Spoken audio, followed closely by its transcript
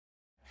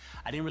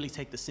I didn't really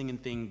take the singing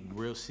thing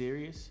real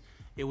serious.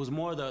 It was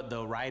more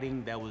the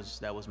writing that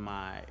was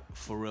my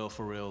for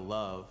real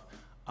love.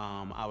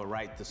 I would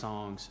write the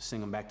songs, sing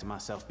them back to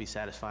myself, be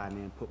satisfied,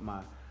 and then put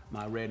my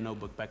red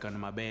notebook back under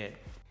my bed.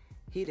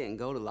 He didn't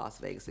go to Las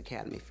Vegas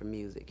Academy for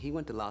music. He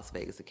went to Las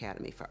Vegas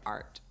Academy for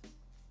art.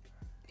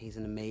 He's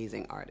an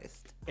amazing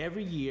artist.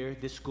 Every year,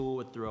 this school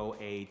would throw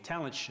a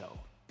talent show,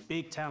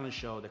 big talent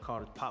show. They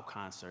called it pop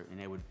concert, and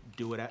they would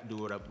do it up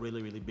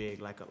really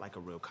big, like a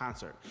real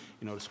concert.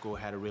 You know, the school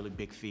had a really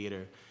big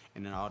theater,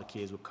 and then all the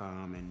kids would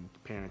come, and the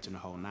parents and the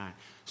whole nine.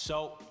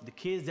 So the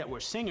kids that were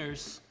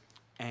singers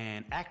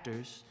and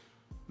actors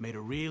made a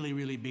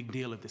really big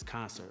deal of this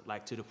concert,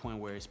 like to the point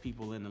where it's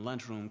people in the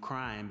lunchroom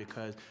crying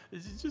because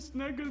it's just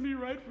not gonna be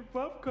right for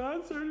pop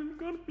concert, it's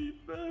gonna be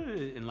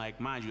fun. And like,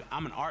 mind you,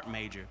 I'm an art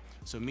major,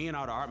 so me and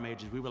all the art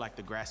majors, we were like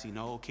the grassy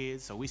knoll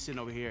kids, so we sitting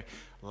over here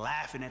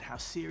laughing at how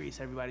serious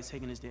everybody's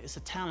taking this. It's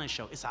a talent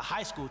show, it's a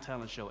high school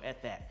talent show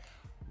at that.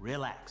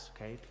 Relax,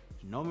 okay?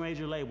 No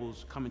major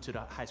labels coming to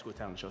the high school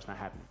talent show, it's not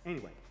happening.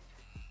 Anyway,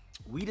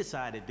 we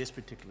decided this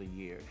particular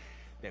year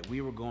that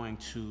we were going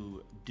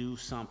to do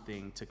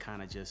something to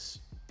kind of just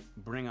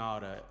bring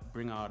all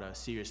the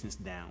seriousness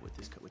down with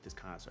this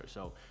concert.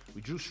 So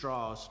we drew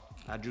straws.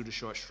 I drew the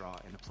short straw,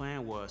 and the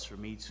plan was for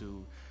me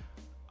to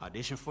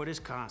audition for this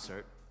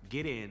concert,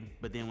 get in,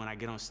 but then when I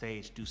get on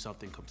stage, do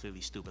something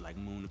completely stupid, like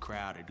moon the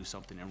crowd or do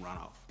something and run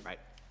off, right?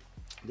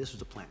 This was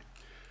the plan.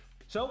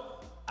 So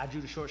I drew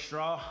the short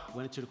straw,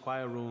 went into the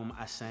choir room,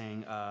 I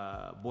sang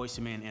Boyz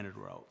II Men, End of the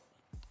Road.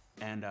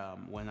 And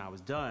when I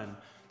was done,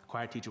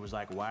 choir teacher was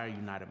like, "Why are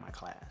you not in my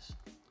class?"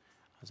 I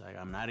was like,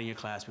 "I'm not in your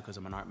class because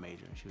I'm an art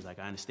major." And she was like,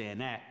 "I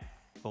understand that,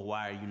 but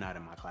why are you not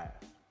in my class?"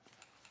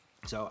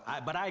 So,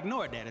 but I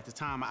ignored that at the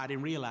time. I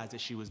didn't realize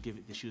that she was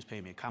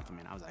paying me a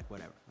compliment. I was like,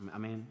 whatever. I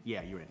mean,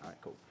 yeah, you're in. All right,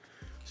 cool.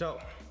 So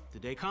the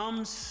day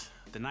comes,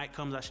 the night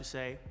comes, I should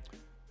say.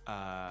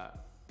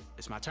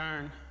 It's my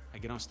turn. I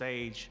get on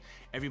stage.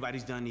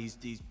 Everybody's done these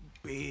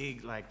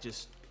big, like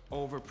just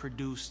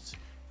overproduced.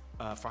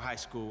 For high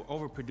school,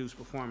 overproduced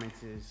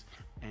performances,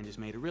 and just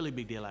made a really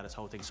big deal out of this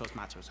whole thing. So it's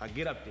my turn. So I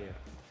get up there,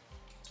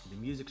 the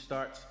music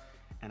starts,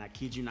 and I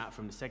kid you not,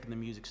 from the second the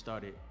music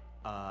started,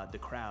 the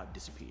crowd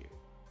disappeared.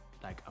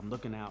 Like, I'm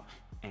looking out,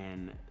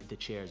 and the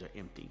chairs are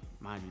empty.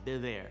 Mind you, they're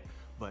there,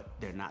 but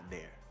they're not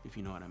there, if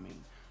you know what I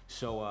mean.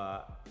 So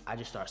I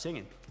just start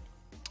singing.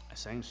 I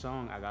sang the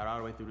song, I got all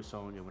the way through the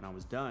song, and when I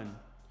was done,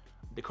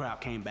 the crowd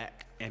came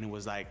back, and it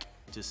was like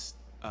just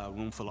a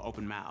room full of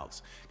open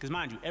mouths. Because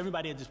mind you,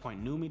 everybody at this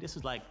point knew me. This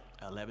is like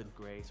 11th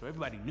grade, so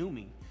everybody knew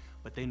me,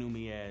 but they knew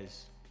me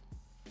as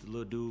the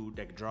little dude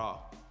that could draw,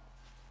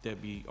 that'd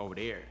be over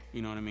there.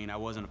 You know what I mean? I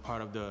wasn't a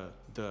part of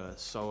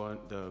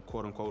the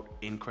quote unquote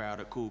in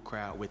crowd or cool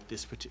crowd with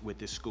this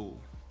school.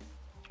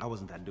 I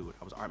wasn't that dude.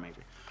 I was an art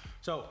major.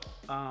 So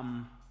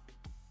a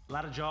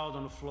lot of jaws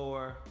on the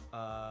floor,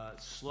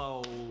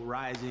 slow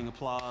rising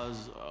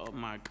applause. Oh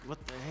my,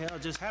 what the hell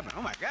just happened?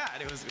 Oh my God,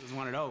 it was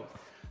one of those.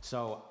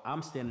 So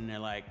I'm standing there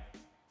like,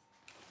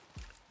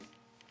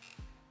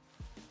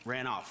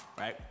 ran off,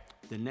 right?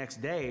 The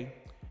next day,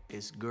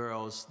 it's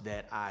girls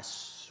that I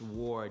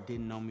swore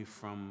didn't know me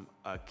from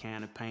a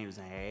can of paint. It was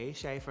like, "Hey,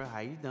 Schaefer, how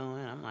you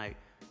doing?" I'm like,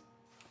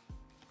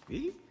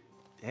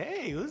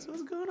 "Hey, what's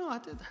going on? I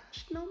thought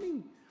she know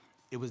me."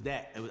 It was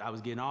that. I was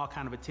getting all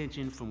kind of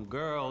attention from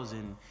girls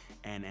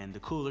and the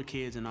cooler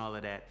kids and all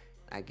of that.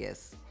 I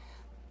guess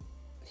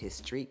his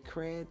street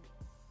cred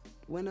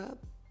went up.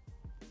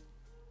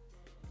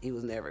 He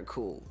was never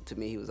cool. To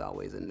me, he was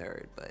always a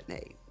nerd, but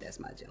hey, that's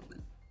my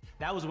gentleman.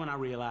 That was when I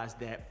realized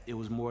that it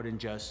was more than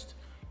just,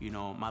 you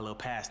know, my little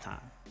pastime,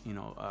 you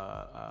know,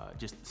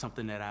 just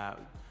something that I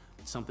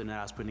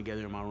was putting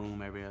together in my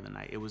room every other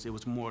night. It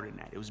was more than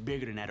that. It was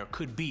bigger than that, or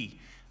could be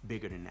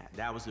bigger than that.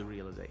 That was the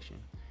realization.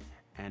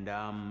 And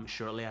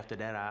shortly after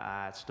that,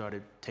 I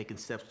started taking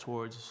steps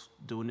towards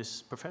doing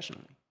this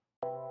professionally.